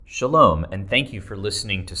Shalom, and thank you for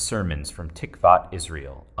listening to sermons from Tikvat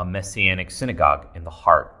Israel, a Messianic synagogue in the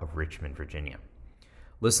heart of Richmond, Virginia.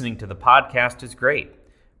 Listening to the podcast is great,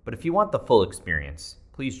 but if you want the full experience,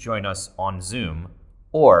 please join us on Zoom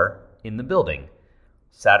or in the building,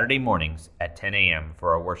 Saturday mornings at 10 a.m.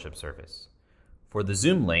 for our worship service. For the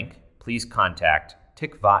Zoom link, please contact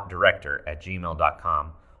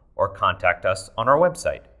tikvatdirector@gmail.com or contact us on our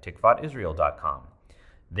website, tikvatisrael.com.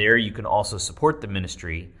 There you can also support the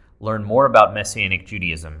ministry, learn more about Messianic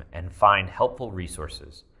Judaism, and find helpful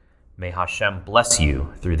resources. May Hashem bless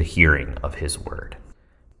you through the hearing of His word.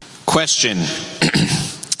 Question.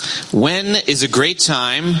 When is a great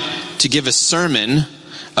time to give a sermon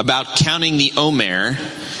about counting the Omer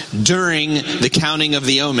during the counting of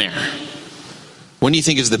the Omer? When do you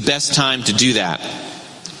think is the best time to do that?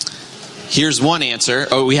 Here's one answer.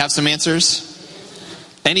 Oh, we have some answers?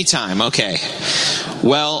 Anytime, okay.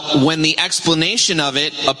 Well, when the explanation of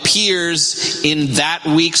it appears in that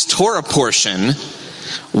week's Torah portion,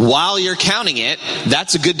 while you're counting it,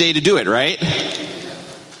 that's a good day to do it, right?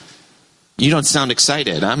 You don't sound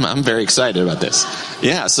excited. I'm very excited about this.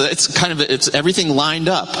 Yeah, so it's everything lined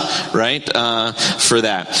up, right, for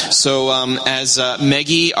that. So as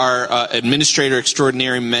Meggie, our administrator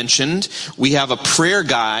extraordinary, mentioned, we have a prayer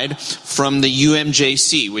guide from the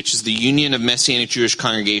UMJC, which is the Union of Messianic Jewish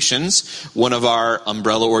Congregations, one of our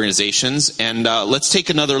umbrella organizations. And let's take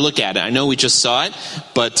another look at it. I know we just saw it,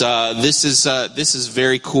 but this is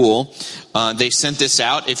very cool. They sent this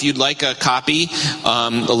out. If you'd like a copy, a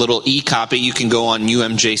little e-copy, you can go on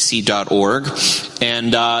umjc.org.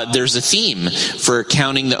 And there's a theme for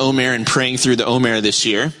counting the Omer and praying through the Omer this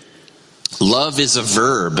year. Love is a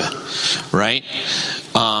verb, right?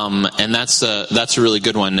 And that's a really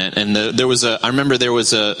good one. And I remember there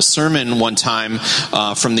was a sermon one time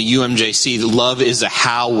from the UMJC. Love is a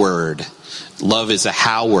how word. Love is a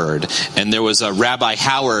how word. And there was a Rabbi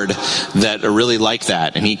Howard that really liked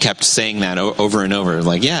that, and he kept saying that over and over.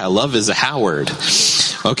 Like, yeah, love is a how word.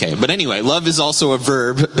 Okay, but anyway, love is also a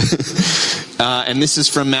verb. And this is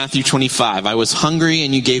from Matthew 25. I was hungry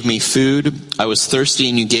and you gave me food. I was thirsty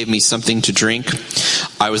and you gave me something to drink.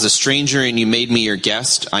 I was a stranger and you made me your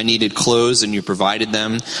guest. I needed clothes and you provided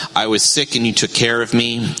them. I was sick and you took care of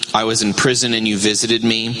me. I was in prison and you visited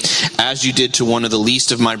me. As you did to one of the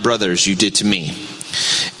least of my brothers, you did to me.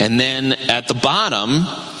 And then at the bottom,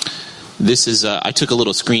 this is, I took a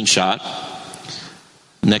little screenshot.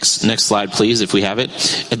 Next slide, please, if we have it.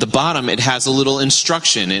 At the bottom, it has a little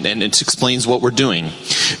instruction, and it explains what we're doing.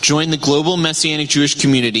 Join the global Messianic Jewish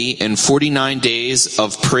community in 49 days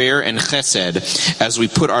of prayer and chesed as we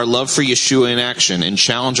put our love for Yeshua in action and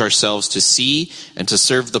challenge ourselves to see and to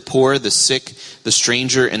serve the poor, the sick, the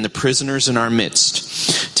stranger, and the prisoners in our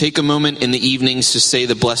midst. Take a moment in the evenings to say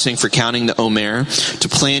the blessing for counting the Omer, to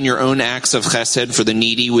plan your own acts of chesed for the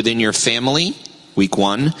needy within your family, Week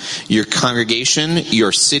 1, your congregation,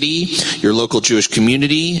 your city, your local Jewish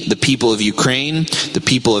community, the people of Ukraine, the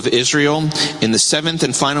people of Israel. In the 7th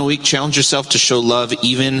and final week, challenge yourself to show love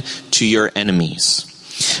even to your enemies.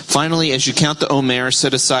 Finally, as you count the Omer,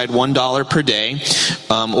 set aside $1 per day,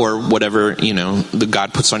 or whatever, the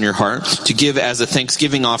God puts on your heart, to give as a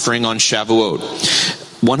Thanksgiving offering on Shavuot.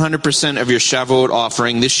 100% of your Shavuot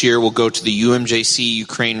offering this year will go to the UMJC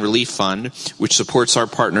Ukraine Relief Fund, which supports our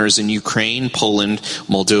partners in Ukraine, Poland,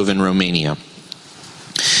 Moldova, and Romania.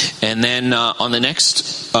 And then on the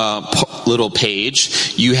next little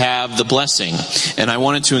page, you have the blessing. And I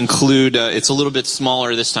wanted to include, it's a little bit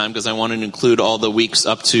smaller this time because I wanted to include all the weeks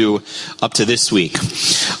up to this week.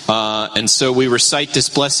 And so we recite this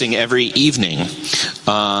blessing every evening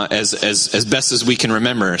as best as we can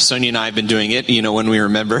remember. Sonia and I have been doing it, when we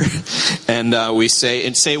remember. And we say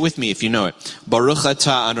it with me if you know it. Baruch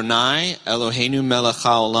atah Adonai Eloheinu melech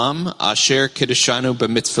haolam asher kiddushanu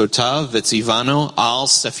b'mitzvotav v'tzivanu al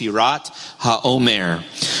sefirat ha'omer.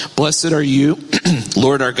 Blessed are you,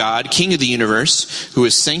 Lord our God, King of the universe, who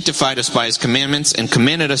has sanctified us by his commandments and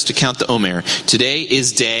commanded us to count the Omer. Today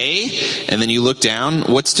is day, and then you look down,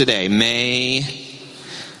 what's today? May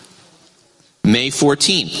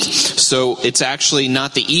 14th. So it's actually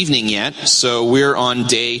not the evening yet, so we're on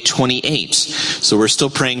day 28. So we're still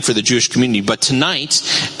praying for the Jewish community. But tonight,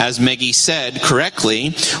 as Meggie said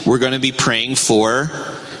correctly, we're going to be praying for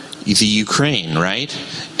the Ukraine, right?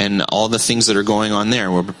 And all the things that are going on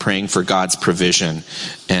there. We're praying for God's provision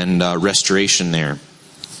and restoration there.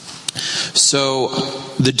 So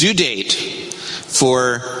the due date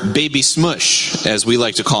for Baby Smush, as we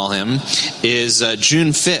like to call him, is June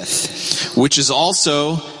 5th, which is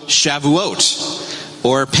also Shavuot.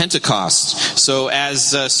 or Pentecost. So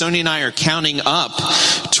as Sonia and I are counting up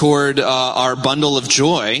toward our bundle of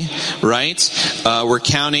joy, right, we're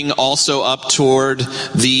counting also up toward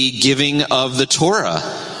the giving of the Torah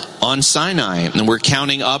on Sinai, and we're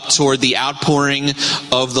counting up toward the outpouring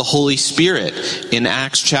of the Holy Spirit in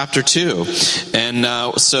Acts chapter 2. And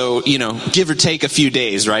so, give or take a few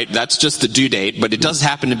days, right? That's just the due date, but it does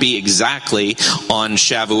happen to be exactly on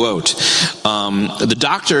Shavuot. The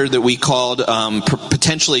doctor that we called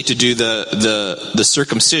potentially to do the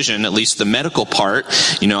circumcision, at least the medical part,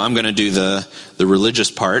 I'm going to do the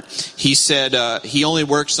religious part. He said he only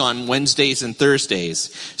works on Wednesdays and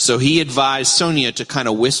Thursdays. So he advised Sonia to kind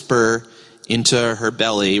of whisper into her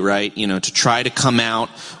belly, right, to try to come out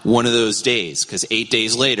one of those days, because 8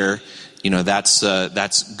 days later,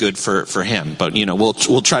 that's good for him. But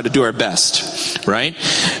we'll try to do our best, right?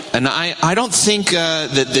 And I don't think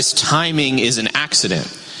that this timing is an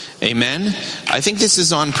accident. Amen? I think this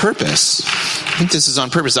is on purpose.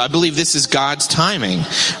 I believe this is God's timing,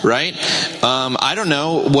 right? I don't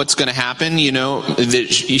know what's going to happen. That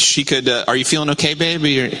she could. Are you feeling okay, babe?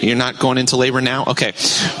 You're not going into labor now? Okay,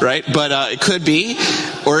 right? But it could be,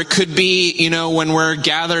 or it could be, when we're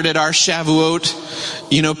gathered at our Shavuot,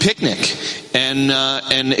 picnic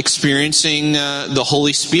and experiencing the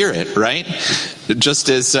Holy Spirit, right? Just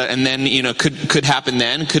as, and then, could happen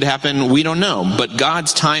then, could happen, we don't know. But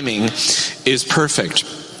God's timing is perfect.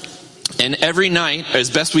 And every night,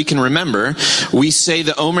 as best we can remember, we say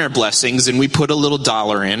the Omer blessings and we put a little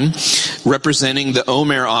dollar in, representing the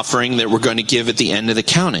Omer offering that we're going to give at the end of the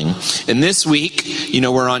counting. And this week,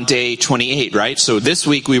 we're on day 28, right? So this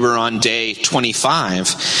week we were on day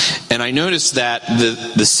 25. And I noticed that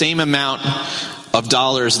the same amount of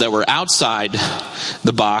dollars that were outside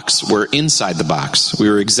the box were inside the box. We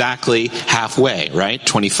were exactly halfway, right?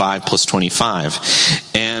 25 plus 25.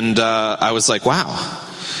 And I was like, wow.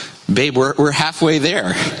 Babe, we're halfway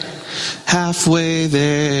there. Halfway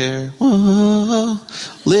there. Whoa,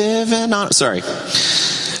 living on. Sorry.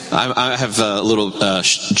 I have a little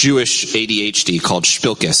Jewish ADHD called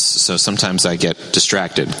Spilkus, so sometimes I get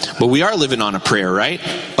distracted. But we are living on a prayer, right?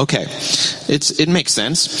 Okay. It makes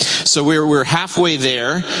sense. So we're halfway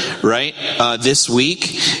there, right, this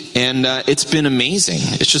week, and it's been amazing.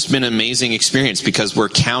 It's just been an amazing experience because we're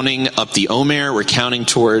counting up the Omer, we're counting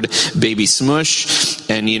toward baby Smush,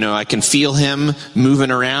 and, I can feel him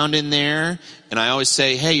moving around in there, and I always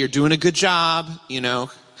say, hey, you're doing a good job,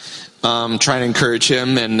 trying to encourage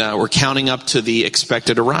him, and we're counting up to the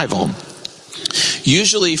expected arrival.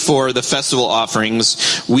 Usually for the festival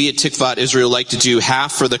offerings, we at Tikvat Israel like to do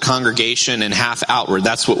half for the congregation and half outward.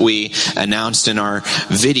 That's what we announced in our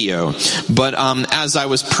video. But as I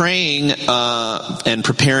was praying and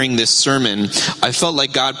preparing this sermon, I felt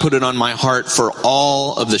like God put it on my heart for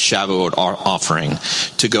all of the Shavuot offering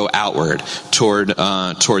to go outward toward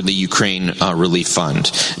the Ukraine Relief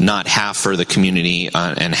Fund, not half for the community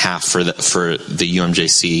and half for the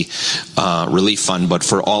UMJC Relief Fund, but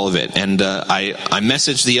for all of it. And I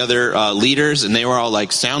messaged the other leaders, and they were all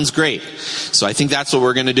like, sounds great. So I think that's what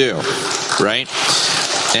we're going to do, right?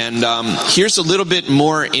 And here's a little bit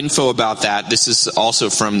more info about that. This is also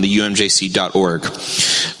from the umjc.org.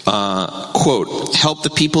 Quote, help the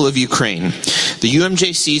people of Ukraine. The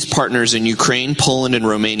UMJC's partners in Ukraine, Poland, and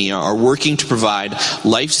Romania are working to provide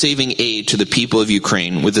life-saving aid to the people of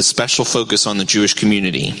Ukraine with a special focus on the Jewish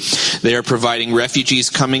community. They are providing refugees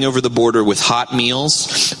coming over the border with hot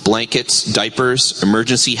meals, blankets, diapers,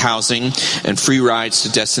 emergency housing, and free rides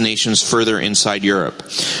to destinations further inside Europe.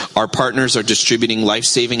 Our partners are distributing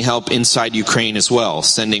life-saving help inside Ukraine as well,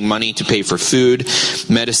 sending money to pay for food,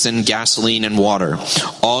 medicine, gasoline, and water.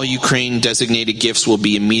 All Ukraine designated gifts will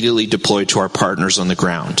be immediately deployed to our partners on the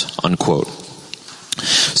ground, unquote.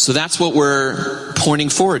 So that's what we're pointing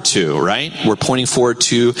forward to, right? We're pointing forward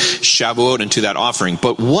to Shavuot and to that offering.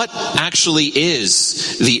 But what actually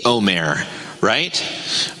is the Omer, right?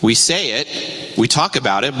 We say it, we talk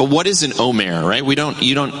about it, but what is an Omer, right? You don't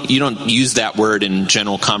use that word in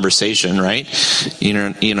general conversation, right?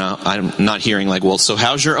 I'm not hearing like, well, so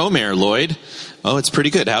how's your Omer, Lloyd? Oh, it's pretty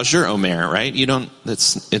good. How's your Omer, right?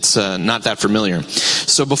 It's not that familiar.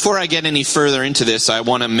 So before I get any further into this, I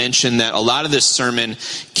want to mention that a lot of this sermon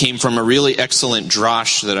came from a really excellent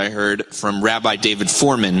drosh that I heard from Rabbi David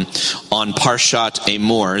Foreman on Parashat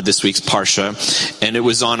Emor, this week's Parsha, and it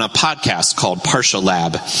was on a podcast called Parsha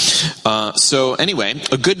Lab. So anyway,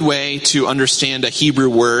 a good way to understand a Hebrew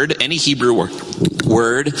word, any Hebrew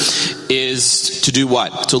word is to do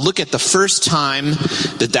what? To look at the first time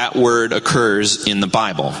that word occurs in the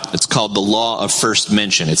Bible. It's called the law of first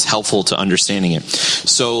mention. It's helpful to understanding it.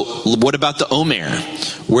 So what about the Omer?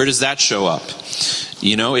 Where does that show up?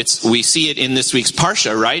 We see it in this week's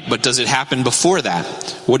Parsha, right? But does it happen before that?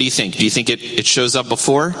 What do you think? Do you think it shows up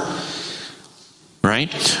before?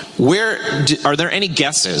 Right? Are there any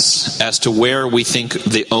guesses as to where we think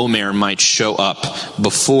the Omer might show up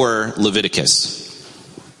before Leviticus?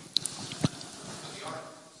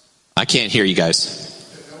 I can't hear you guys.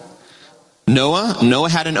 Noah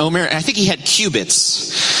had an Omer. I think he had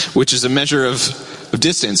cubits, which is a measure of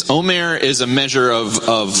distance. Omer is a measure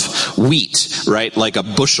of wheat, right? Like a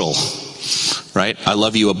bushel. Right? I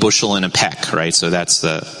love you a bushel and a peck, right? So that's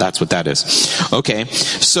what that is. Okay.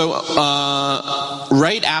 So,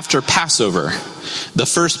 right after Passover, the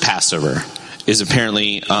first Passover is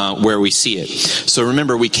apparently, where we see it. So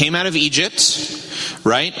remember, we came out of Egypt,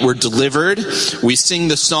 right? We're delivered. We sing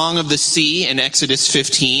the Song of the Sea in Exodus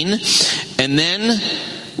 15. And then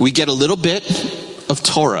we get a little bit of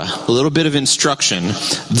Torah, a little bit of instruction.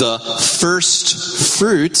 The first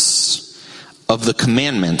fruits of the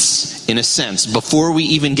commandments, in a sense. Before we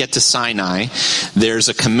even get to Sinai, there's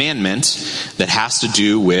a commandment that has to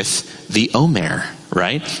do with the Omer,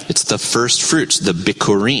 right? It's the first fruits, the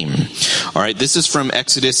Bikurim. All right, this is from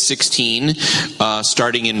Exodus 16,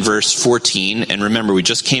 starting in verse 14. And remember, we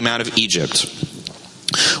just came out of Egypt.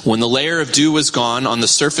 When the layer of dew was gone, on the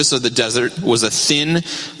surface of the desert was a thin,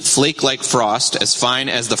 flake-like frost, as fine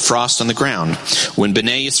as the frost on the ground. When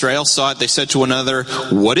Bnei Yisrael saw it, they said to one another,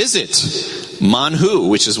 "What is it?" Manhu,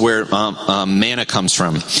 which is where manna comes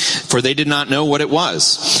from. For they did not know what it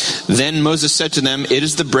was. Then Moses said to them, "It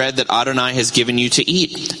is the bread that Adonai has given you to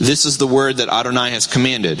eat. This is the word that Adonai has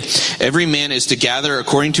commanded. Every man is to gather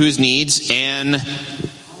according to his needs an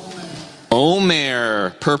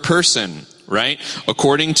Omer per person." Right?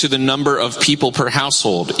 According to the number of people per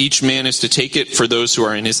household. Each man is to take it for those who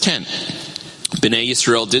are in his tent. Bnei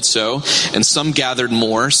Yisrael did so, and some gathered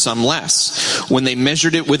more, some less. When they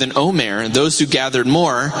measured it with an Omer, those who gathered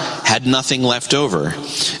more had nothing left over.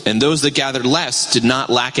 And those that gathered less did not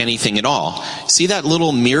lack anything at all. See that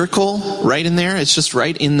little miracle right in there? It's just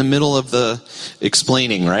right in the middle of the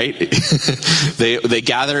explaining, right? They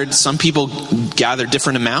gathered, some people gathered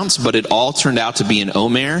different amounts, but it all turned out to be an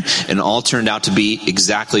Omer, and all turned out to be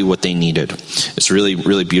exactly what they needed. It's really,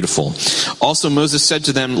 really beautiful. Also, Moses said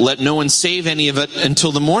to them, "Let no one save any of it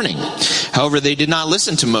until the morning." However, they did not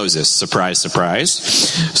listen to Moses. Surprise, surprise.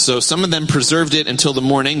 So some of them preserved it until the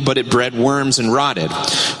morning, but it bred worms and rotted.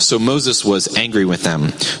 So Moses was angry with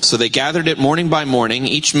them. So they gathered it morning by morning,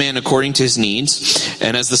 each man according to his needs.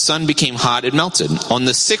 And as the sun became hot, it melted. On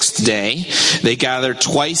the sixth day, they gathered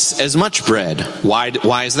twice as much bread.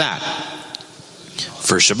 Why is that?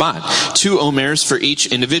 For Shabbat. 2 Omers for each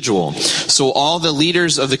individual. So all the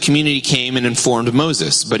leaders of the community came and informed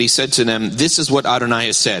Moses. But he said to them, "This is what Adonai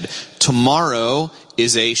has said. Tomorrow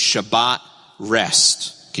is a Shabbat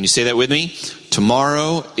rest." Can you say that with me?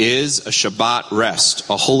 Tomorrow is a Shabbat rest,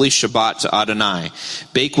 a holy Shabbat to Adonai.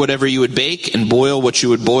 Bake whatever you would bake and boil what you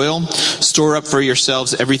would boil. Store up for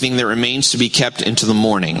yourselves everything that remains to be kept into the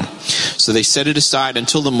morning. So they set it aside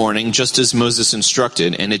until the morning, just as Moses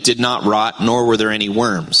instructed, and it did not rot, nor were there any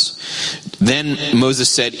worms. Then Moses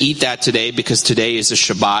said, "Eat that today, because today is a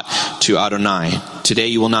Shabbat to Adonai. Today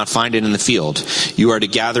you will not find it in the field. You are to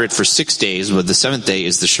gather it for 6 days, but the 7th day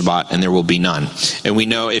is the Shabbat, and there will be none." And we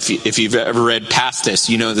know, if you've ever read past this,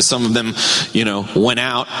 you know that some of them, went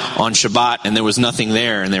out on Shabbat and there was nothing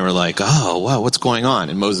there, and they were like, "Oh, wow, what's going on?"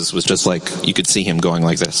 And Moses was just like, you could see him going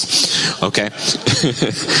like this. Okay?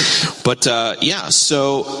 But,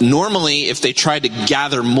 so normally if they tried to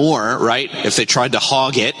gather more, right, if they tried to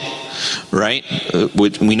hog it, right,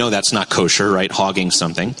 we know that's not kosher, right, hogging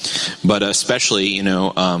something, but especially,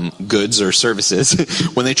 goods or services,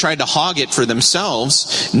 when they tried to hog it for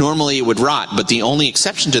themselves, normally it would rot, but the only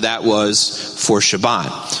exception to that was for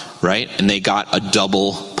Shabbat, right? And they got a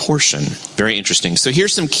double portion. Very interesting. So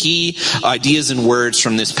here's some key ideas and words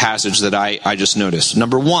from this passage that I just noticed.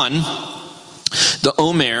 Number one, the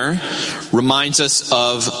Omer reminds us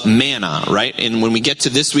of manna, right? And when we get to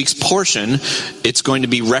this week's portion, it's going to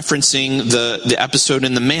be referencing the episode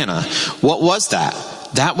in the manna. What was that?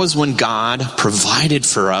 That was when God provided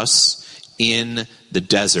for us in the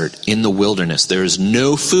desert, in the wilderness. There is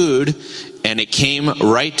no food and it came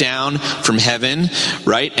right down from heaven,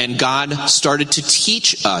 right? And God started to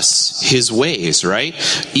teach us his ways, right?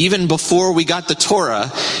 Even before we got the Torah,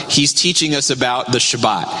 he's teaching us about the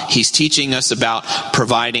Shabbat. He's teaching us about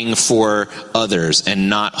providing for others and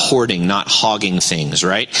not hoarding, not hogging things,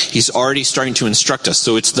 right? He's already starting to instruct us.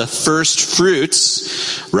 So it's the first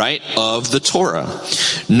fruits, right, of the Torah.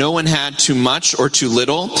 No one had too much or too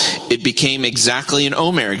little. It became exactly an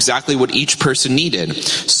Omer, exactly what each person needed.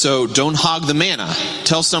 So don't hog the manna.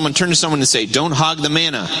 Turn to someone and say, don't hog the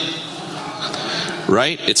manna.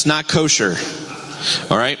 Right? It's not kosher.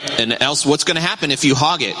 All right? And else, what's going to happen if you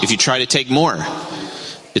hog it, if you try to take more?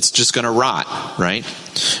 It's just going to rot, right?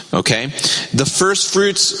 Okay? The first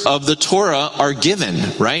fruits of the Torah are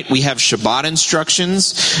given, right? We have Shabbat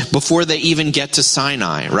instructions before they even get to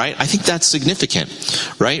Sinai, right? I think that's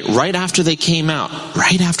significant, right? Right after they came out,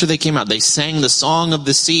 they sang the song of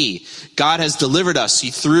the sea. God has delivered us. He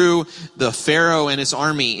threw the Pharaoh and his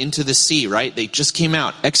army into the sea, right? They just came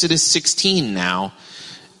out. Exodus 16 now,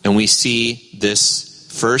 and we see this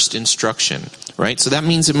first instruction, right? So that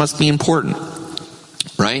means it must be important.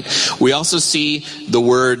 Right? We also see the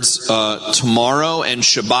words tomorrow and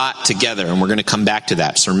Shabbat together, and we're going to come back to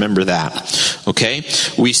that, so remember that. Okay?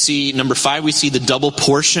 We see, number 5, we see the double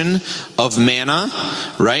portion of manna,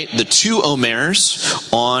 right? The 2 Omers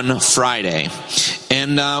on Friday.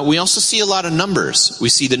 And we also see a lot of numbers. We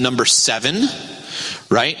see the number 7,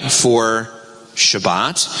 right, for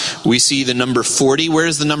Shabbat. We see the number 40. Where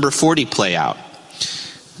does the number 40 play out?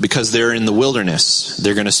 Because they're in the wilderness.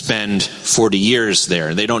 They're going to spend 40 years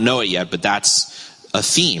there. They don't know it yet, but that's a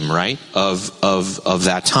theme, right, of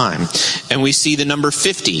that time. And we see the number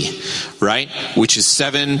 50, right, which is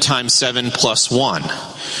 7 times 7 plus 1,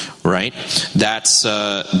 right? That's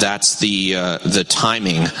the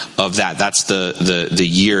timing of that. That's the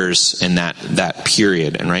years in that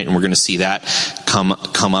period, and right, and we're going to see that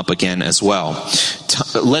come up again as well.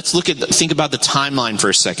 Let's think about the timeline for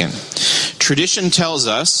a second. Tradition tells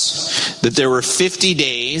us that there were 50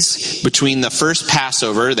 days between the first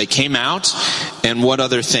Passover, they came out, and what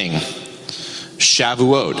other thing?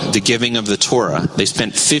 Shavuot, the giving of the Torah. They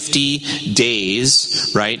spent 50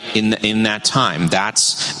 days, right, in that time.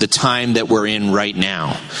 That's the time that we're in right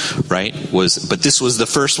now, right? But this was the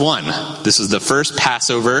first one. This is the first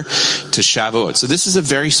Passover to Shavuot. So this is a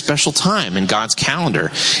very special time in God's calendar,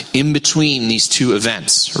 in between these two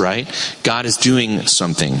events, right? God is doing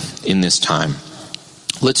something in this time.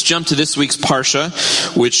 Let's jump to this week's Parsha,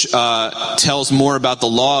 which tells more about the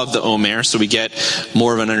law of the Omer, so we get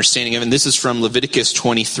more of an understanding of it. And this is from Leviticus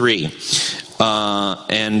 23.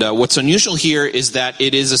 What's unusual here is that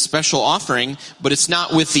it is a special offering, but it's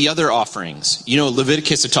not with the other offerings. You know,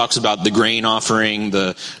 Leviticus, it talks about the grain offering,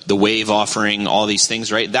 the wave offering, all these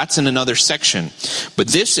things, right? That's in another section. But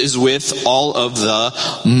this is with all of the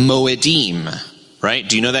moedim, right?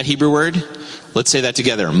 Do you know that Hebrew word? Let's say that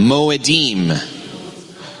together. Moedim.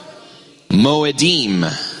 Moedim.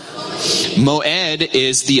 Moed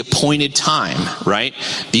is the appointed time, right?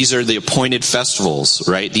 These are the appointed festivals,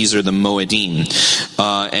 right? These are the Moedim.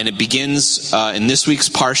 And it begins, in this week's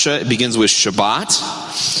Parsha, it begins with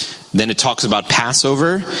Shabbat. Then it talks about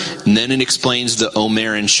Passover. And then it explains the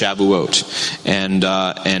Omer and Shavuot. And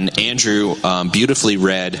Andrew beautifully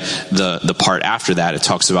read the part after that. It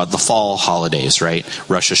talks about the fall holidays, right?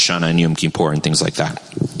 Rosh Hashanah and Yom Kippur and things like that.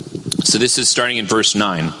 So this is starting in verse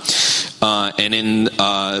 9. And in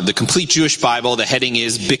the Complete Jewish Bible, the heading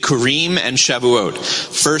is Bikurim and Shavuot.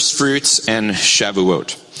 First fruits and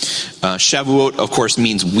Shavuot. Shavuot, of course,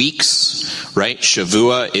 means weeks, right?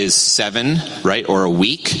 Shavua is 7, right? Or a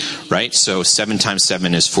week, right? So 7 times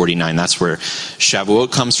 7 is 49. That's where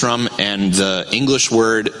Shavuot comes from. And the English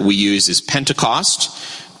word we use is Pentecost.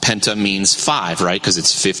 Penta means 5, right? Because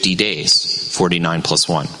it's 50 days. 49 plus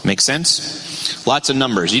 1. Make sense? Lots of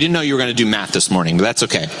numbers. You didn't know you were going to do math this morning, but that's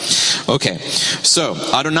okay. Okay. So,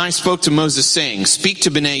 Adonai spoke to Moses saying, "Speak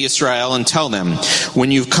to Bnei Yisrael and tell them,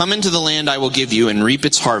 when you've come into the land I will give you and reap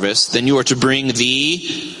its harvest, then you are to bring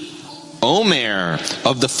the Omer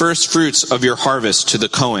of the first fruits of your harvest to the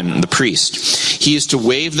Kohen, the priest. He is to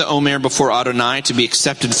wave the Omer before Adonai to be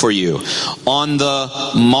accepted for you. On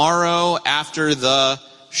the morrow after the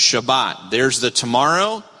Shabbat." There's the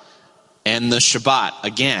tomorrow and the Shabbat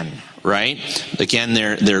again, right? Again,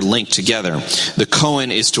 they're linked together. The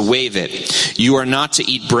Kohen is to wave it. You are not to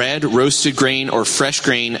eat bread, roasted grain, or fresh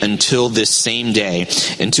grain until this same day,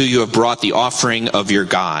 until you have brought the offering of your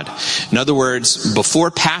God. In other words, before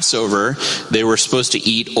Passover, they were supposed to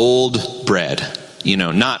eat old bread,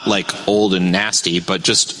 not like old and nasty, but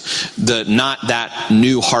just not that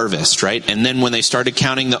new harvest, right? And then when they started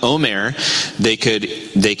counting the Omer, they could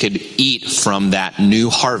eat from that new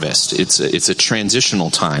harvest. It's a transitional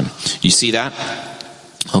time. You see that?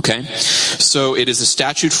 Okay? So it is a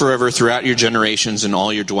statute forever throughout your generations and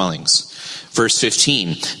all your dwellings. Verse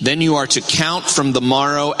 15, then you are to count from the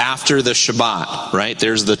morrow after the Shabbat, right?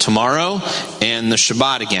 There's the tomorrow and the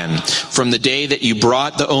Shabbat again. From the day that you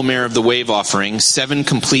brought the Omer of the wave offering, 7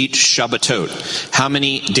 complete Shabbatot. How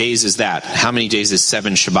many days is that? How many days is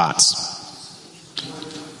 7 Shabbats?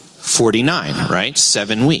 49, right?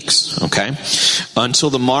 7 weeks, okay? Until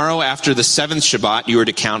the morrow after the 7th Shabbat, you are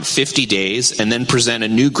to count 50 days and then present a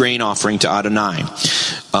new grain offering to Adonai,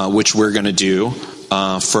 which we're going to do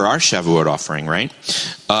for our Shavuot offering, right?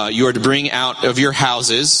 You are to bring out of your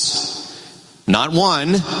houses, not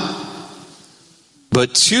 1,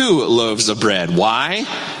 but 2 loaves of bread. Why?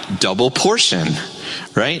 Double portion,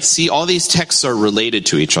 right? See, all these texts are related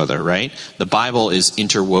to each other, right? The Bible is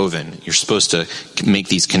interwoven. You're supposed to make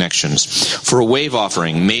these connections. For a wave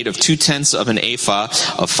offering made of 2/10 of an ephah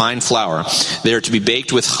of fine flour, they are to be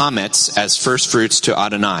baked with chametz as first fruits to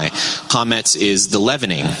Adonai. Chametz is the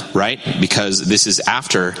leavening, right? Because this is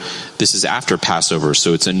after Passover,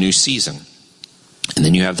 so it's a new season. And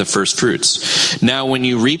then you have the first fruits. Now, when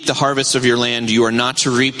you reap the harvest of your land, you are not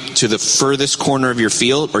to reap to the furthest corner of your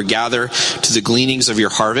field or gather to the gleanings of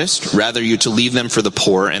your harvest. Rather, you to leave them for the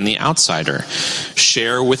poor and the outsider.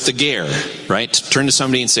 Share with the ger, right? Turn to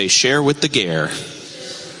somebody and say, share with the ger.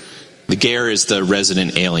 The ger is the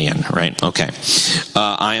resident alien, right? Okay.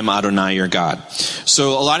 I am Adonai, your God.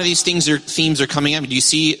 So a lot of these themes are coming up. Do you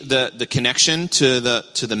see the connection to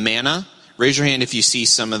the manna? Raise your hand if you see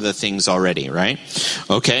some of the things already, right?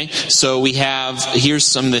 Okay, so here's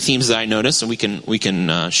some of the themes that I noticed, and we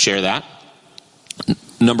can share that.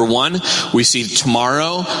 Number 1, we see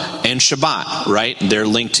tomorrow and Shabbat, right? They're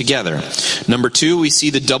linked together. Number 2, we see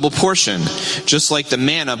the double portion, just like the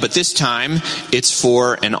manna, but this time it's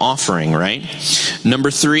for an offering, right? Number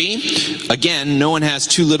 3, again, no one has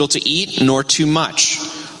too little to eat nor too much.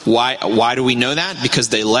 Why do we know that? Because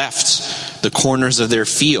they left the corners of their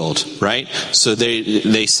field, right? So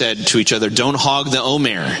they said to each other, don't hog the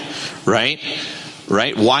Omer, right?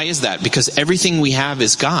 Right? Why is that? Because everything we have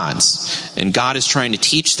is God's. And God is trying to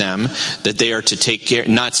teach them that they are to take care.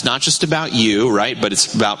 It's not just about you, right? But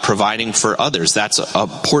it's about providing for others. That's an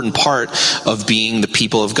important part of being the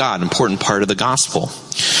people of God, important part of the gospel,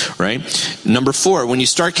 right? Number 4, when you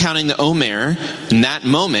start counting the Omer, in that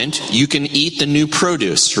moment, you can eat the new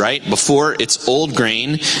produce, right? Before it's old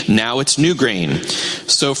grain, now it's new grain.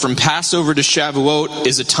 So from Passover to Shavuot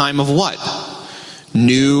is a time of what?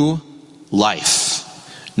 New life.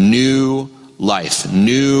 New life,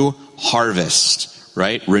 new harvest,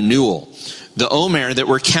 right? Renewal. The Omer that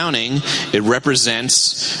we're counting, it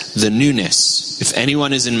represents the newness. If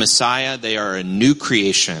anyone is in Messiah, they are a new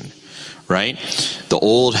creation, right? The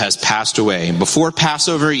old has passed away. Before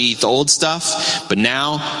Passover, you eat the old stuff, but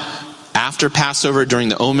now, after Passover, during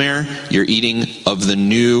the Omer, you're eating of the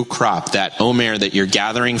new crop. That Omer that you're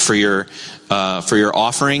gathering for your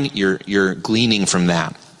offering, you're gleaning from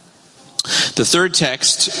that. The third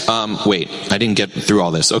text, I didn't get through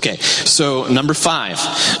all this. Okay, so number 5,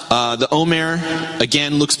 the Omer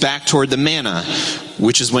again looks back toward the manna,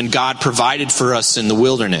 which is when God provided for us in the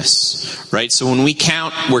wilderness, right? So when we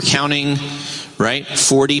count, we're counting, right,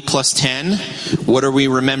 40 plus 10. What are we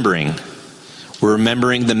remembering? We're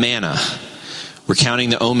remembering the manna. We're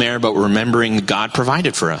counting the Omer, but we're remembering God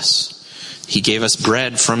provided for us. He gave us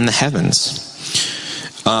bread from the heavens.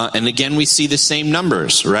 And again, we see the same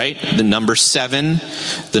numbers, right? The number 7,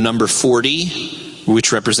 the number 40,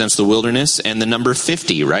 which represents the wilderness, and the number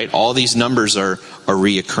 50, right? All these numbers are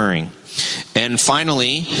reoccurring. And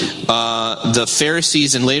finally, the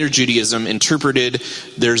Pharisees and later Judaism interpreted,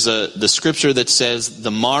 there's the scripture that says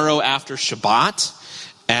the morrow after Shabbat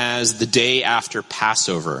as the day after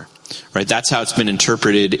Passover. Right, that's how it's been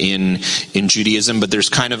interpreted in Judaism, but there's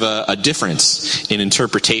kind of a difference in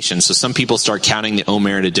interpretation. So some people start counting the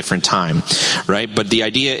Omer at a different time, right? But the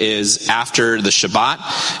idea is after the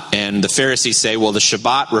Shabbat, and the Pharisees say, well, the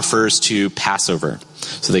Shabbat refers to Passover.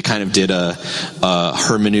 So they kind of did a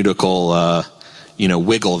hermeneutical,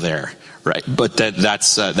 wiggle there. Right, but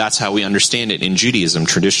that's how we understand it in Judaism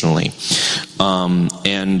traditionally.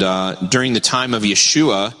 And during the time of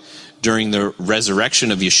Yeshua, during the resurrection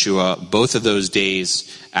of Yeshua, both of those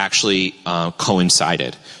days actually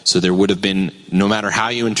coincided. So there would have been, no matter how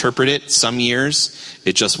you interpret it, some years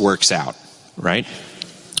it just works out, right?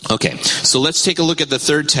 Okay, so let's take a look at the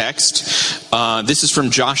third text. This is from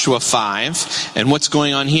Joshua 5. And what's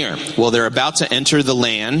going on here? Well, they're about to enter the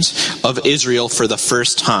land of Israel for the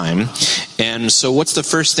first time. And so what's the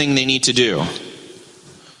first thing they need to do?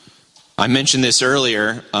 I mentioned this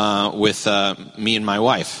earlier with me and my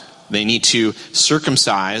wife. They need to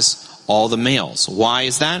circumcise all the males. Why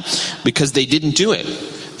is that? Because they didn't do it.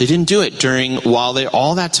 They didn't do it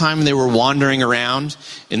all that time they were wandering around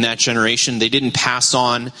in that generation. They didn't pass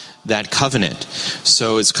on that covenant.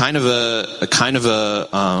 So it's kind of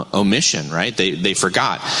a omission, right? They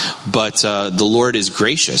forgot. But the Lord is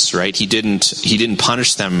gracious, right? He didn't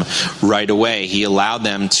punish them right away. He allowed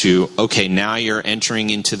them to, okay, now you're entering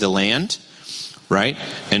into the land, right?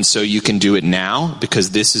 And so you can do it now because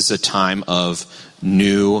this is a time of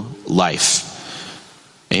new life.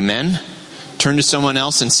 Amen? Turn to someone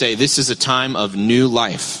else and say, this is a time of new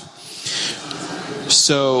life.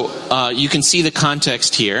 So you can see the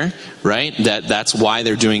context here, right? That's why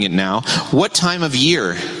they're doing it now. What time of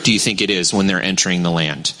year do you think it is when they're entering the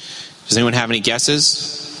land? Does anyone have any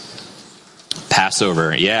guesses?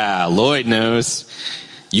 Passover. Yeah, Lloyd knows.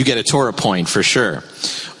 You get a Torah point for sure.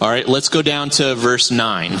 All right, let's go down to verse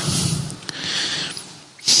 9.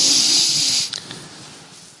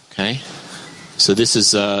 Okay. So this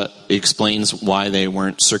explains why they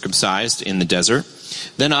weren't circumcised in the desert.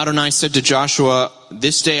 Then Adonai said to Joshua,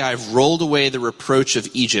 "This day I've rolled away the reproach of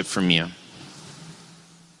Egypt from you."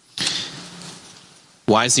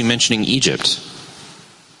 Why is he mentioning Egypt?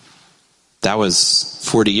 That was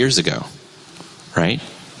 40 years ago, right?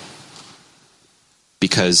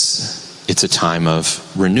 Because it's a time of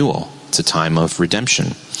renewal. It's a time of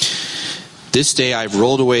redemption. This day I've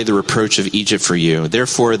rolled away the reproach of Egypt for you.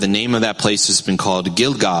 Therefore, the name of that place has been called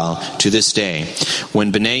Gilgal to this day.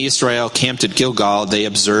 When Bnei Yisrael camped at Gilgal, they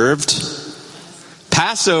observed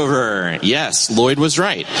Passover. Yes, Lloyd was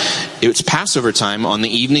right. It's Passover time on the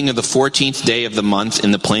evening of the 14th day of the month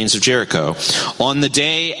in the plains of Jericho. On the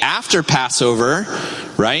day after Passover,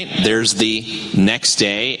 right, there's the next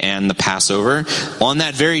day and the Passover. On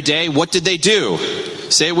that very day, what did they do?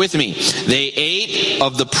 Say it with me. They ate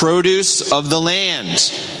of the produce of the land.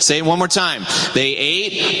 Say it one more time. They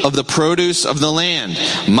ate of the produce of the land,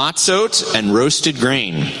 matzot and roasted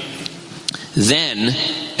grain. Then,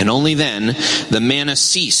 and only then, the manna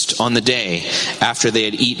ceased on the day after they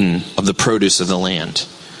had eaten of the produce of the land.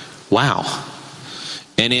 Wow.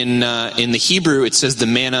 And in the Hebrew, it says the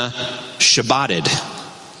manna shabbated.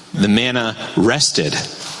 The manna rested.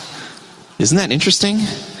 Isn't that interesting?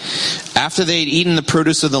 After they had eaten the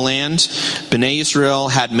produce of the land, Bnei Yisrael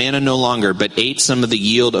had manna no longer, but ate some of the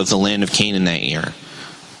yield of the land of Canaan that year.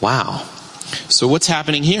 Wow. So what's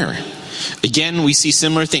happening here? Again, we see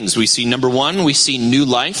similar things. We see, number one, we see new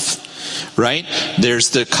life, right? There's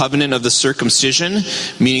the covenant of the circumcision,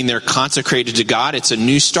 meaning they're consecrated to God. It's a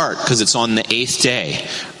new start because it's on the 8th day,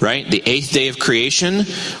 right? The 8th day of creation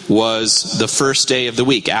was the first day of the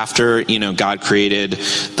week after, God created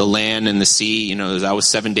the land and the sea. That was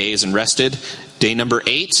 7 days and rested. Day number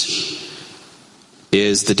 8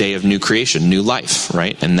 is the day of new creation, new life,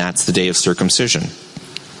 right? And that's the day of circumcision.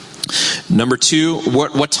 Number two,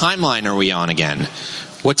 what timeline are we on again?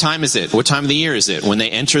 What time is it? What time of the year is it when they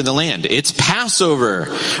enter the land? It's Passover,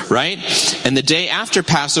 right? And the day after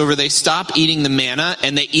Passover, they stop eating the manna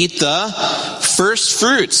and they eat the first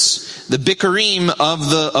fruits, the bikurim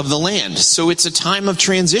of the land. So it's a time of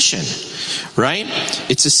transition, right?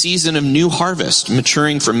 It's a season of new harvest,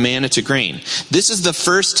 maturing from manna to grain. This is the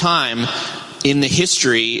first time in the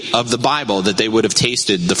history of the Bible that they would have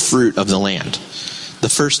tasted the fruit of the land. The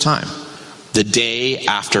first time. The day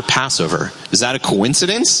after Passover. Is that a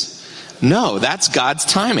coincidence? No, that's God's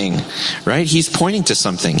timing, right? He's pointing to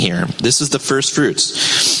something here. This is the first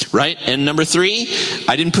fruits, right? And number 3,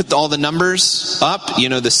 I didn't put all the numbers up,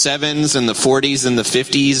 the 7s and the 40s and the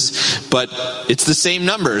 50s, but it's the same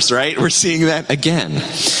numbers, right? We're seeing that again,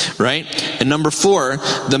 right? And number 4,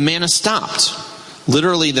 the manna stopped.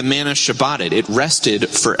 Literally, the manna shabbated. It rested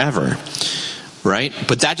forever, right?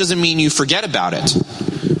 But that doesn't mean you forget about it.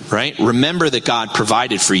 Right? Remember that God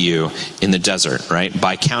provided for you in the desert, right?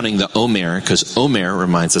 By counting the Omer, because Omer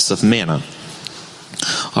reminds us of manna.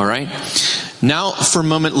 All right? Now, for a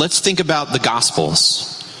moment, let's think about the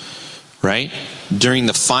Gospels, right? During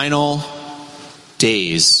the final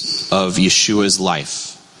days of Yeshua's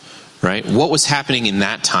life, right? What was happening in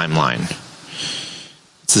that timeline?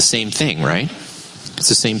 It's the same thing, right? It's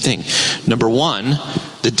the same thing. Number 1,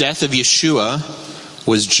 the death of Yeshua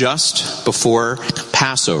was just before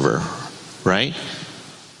Passover, right?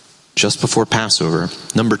 Just before Passover.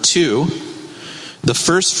 Number 2, The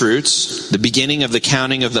first fruits, the beginning of the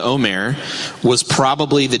counting of the Omer, was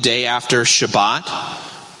probably the day after Shabbat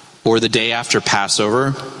or the day after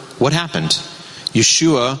Passover. What happened?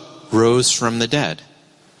 Yeshua rose from the dead.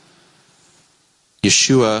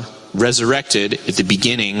 Yeshua resurrected at the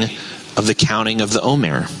beginning of the counting of the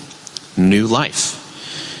Omer. New life.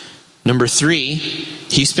 Number 3,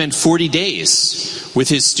 he spent 40 days with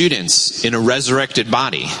his students in a resurrected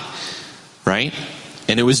body. Right?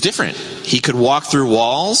 And it was different. He could walk through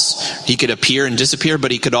walls, he could appear and disappear,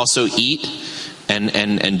 but he could also eat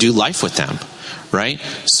and do life with them. Right?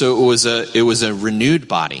 So it was a renewed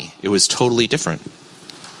body. It was totally different.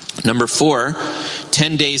 Number 4,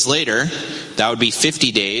 10 days later, that would be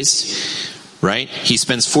 50 days, right? He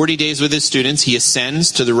spends 40 days with his students. He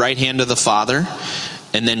ascends to the right hand of the Father.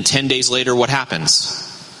 And then 10 days later, what happens?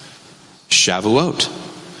 Shavuot.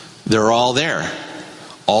 They're all there.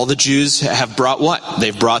 All the Jews have brought what?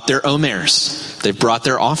 They've brought their omers. They've brought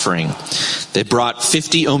their offering. They brought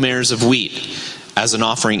 50 omers of wheat as an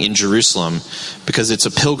offering in Jerusalem because it's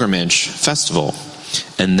a pilgrimage festival.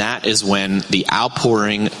 And that is when the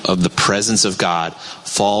outpouring of the presence of God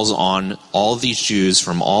falls on all these Jews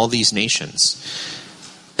from all these nations.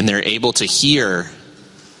 And they're able to hear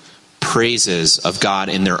praises of God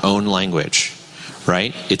in their own language.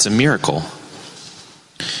 Right? It's a miracle.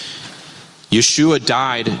 Yeshua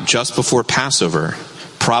died just before Passover,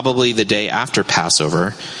 probably the day after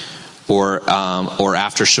Passover, or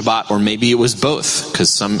after Shabbat, or maybe it was both,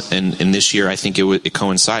 because in this year I think it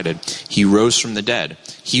coincided. He rose from the dead.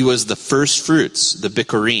 He was the first fruits, the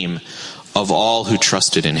Bikurim, of all who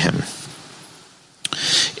trusted in him.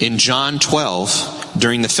 In John 12,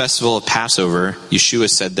 during the festival of Passover, Yeshua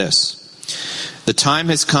said this, "The time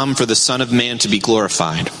has come for the Son of Man to be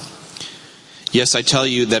glorified. Yes, I tell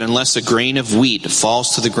you that unless a grain of wheat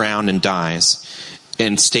falls to the ground and dies,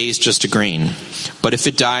 and stays just a grain, but if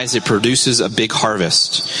it dies, it produces a big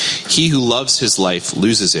harvest. He who loves his life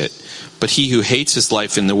loses it, but he who hates his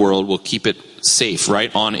life in the world will keep it safe right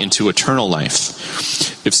on into eternal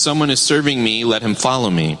life. If someone is serving me, let him follow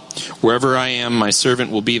me. Wherever I am, my servant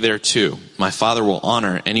will be there too. My Father will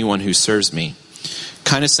honor anyone who serves me."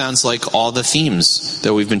 Kind of sounds like all the themes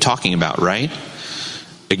that we've been talking about, right?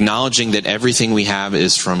 Acknowledging that everything we have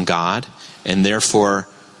is from God, and therefore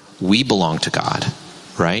we belong to God,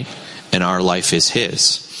 right? And our life is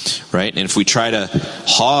his, right? And if we try to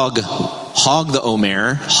hog the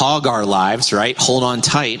Omer, hog our lives, right? Hold on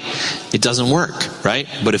tight, it doesn't work, right?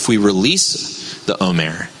 But if we release the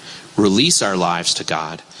Omer, release our lives to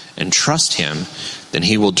God and trust him, then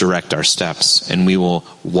he will direct our steps and we will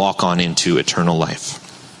walk on into eternal life.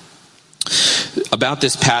 About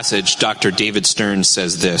this passage, Dr. David Stern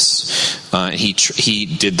says this. He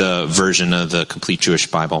did the version of the Complete Jewish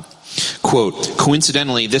Bible. Quote,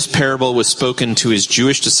 "Coincidentally, this parable was spoken to his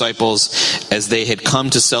Jewish disciples as they had come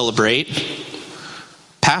to celebrate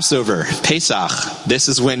Passover, Pesach." This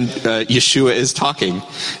is when Yeshua is talking.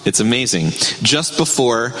 It's amazing. Just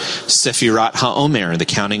before Sefirat HaOmer, the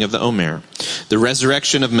counting of the Omer. The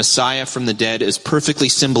resurrection of Messiah from the dead is perfectly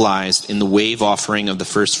symbolized in the wave offering of the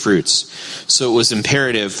first fruits. So it was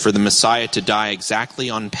imperative for the Messiah to die exactly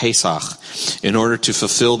on Pesach in order to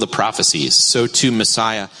fulfill the prophecies. So too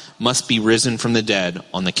Messiah must be risen from the dead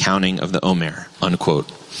on the counting of the Omer. Unquote.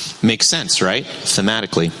 Makes sense, right?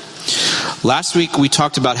 Thematically. Last week we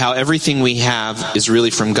talked about how everything we have is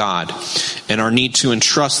really from God and our need to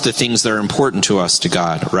entrust the things that are important to us to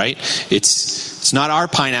God, right? It's not our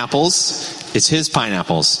pineapples, it's his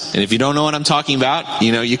pineapples. And if you don't know what I'm talking about,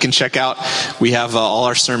 you can check out, we have all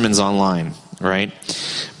our sermons online, right?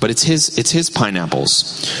 But it's his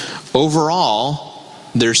pineapples. Overall,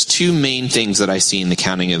 there's two main things that I see in the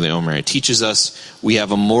counting of the Omer. It teaches us we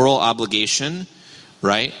have a moral obligation,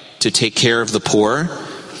 right, to take care of the poor,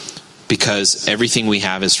 because everything we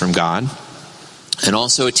have is from God. And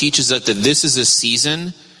also it teaches us that this is a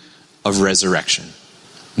season of resurrection.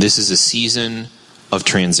 This is a season of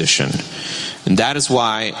transition. And that is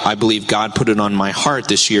why I believe God put it on my heart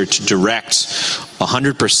this year to direct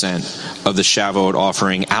 100% of the Shavuot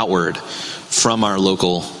offering outward from our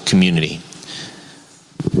local community.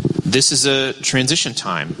 This is a transition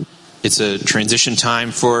time. It's a transition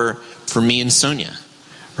time for me and Sonia,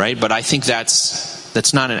 right? But I think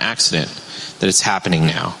that's not an accident that it's happening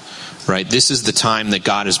now, right? This is the time that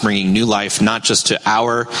God is bringing new life, not just to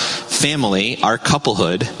our family, our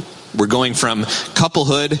couplehood. We're going from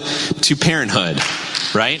couplehood to parenthood,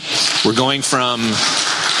 right? We're going from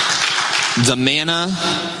the manna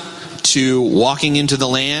to walking into the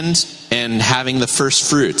land and having the first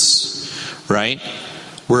fruits, right?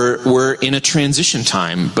 we're in a transition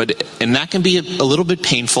time, and that can be a little bit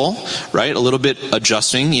painful, right? A little bit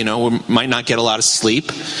adjusting, we might not get a lot of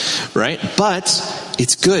sleep, right? But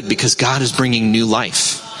it's good because God is bringing new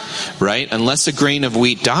life, right? Unless a grain of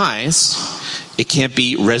wheat dies, it can't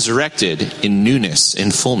be resurrected in newness,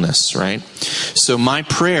 in fullness, right? So my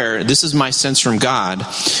prayer, this is my sense from God,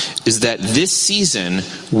 is that this season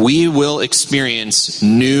we will experience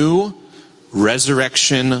new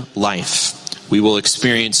resurrection life. We will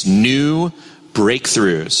experience new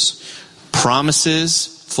breakthroughs,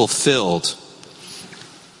 promises fulfilled.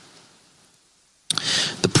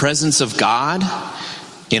 The presence of God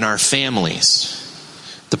in our families,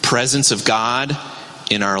 the presence of God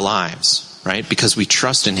in our lives, right? Because we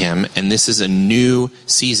trust in him, and this is a new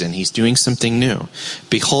season. He's doing something new.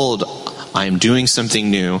 Behold, I am doing something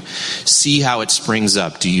new. See how it springs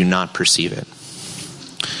up. Do you not perceive it?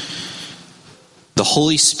 The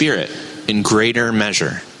Holy Spirit in greater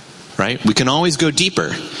measure, right? We can always go deeper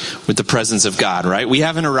with the presence of God, right? We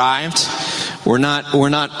haven't arrived. We're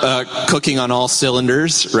not cooking on all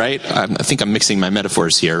cylinders, right? I think I'm mixing my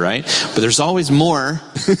metaphors here, right? But there's always more.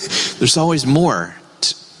 There's always more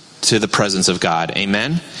to the presence of God.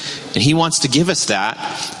 Amen? And he wants to give us that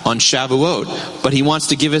on Shavuot. But he wants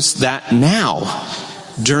to give us that now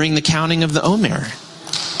during the counting of the Omer.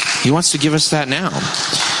 He wants to give us that now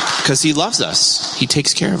because he loves us. He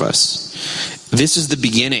takes care of us. This is the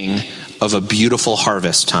beginning of a beautiful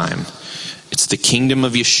harvest time. It's the kingdom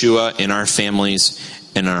of Yeshua in our families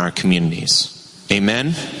and in our communities.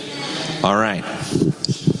 Amen? All right.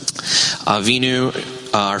 Avinu,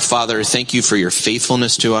 our Father, thank you for your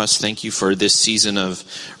faithfulness to us. Thank you for this season of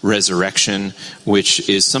resurrection, which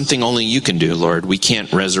is something only you can do, Lord. We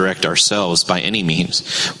can't resurrect ourselves by any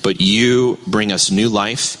means, but you bring us new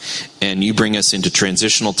life, and you bring us into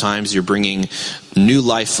transitional times. You're bringing new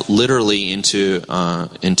life literally into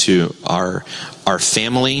our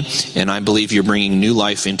family, and I believe you're bringing new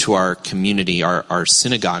life into our community, our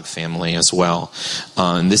synagogue family as well.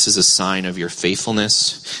 And this is a sign of your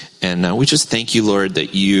faithfulness. And we just thank you, Lord,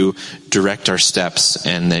 that you direct our steps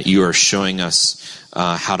and that you are showing us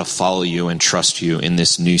how to follow you and trust you in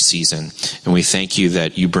this new season. And we thank you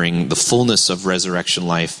that you bring the fullness of resurrection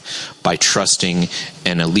life by trusting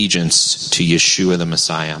and allegiance to Yeshua the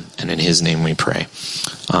Messiah. And in his name we pray.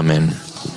 Amen.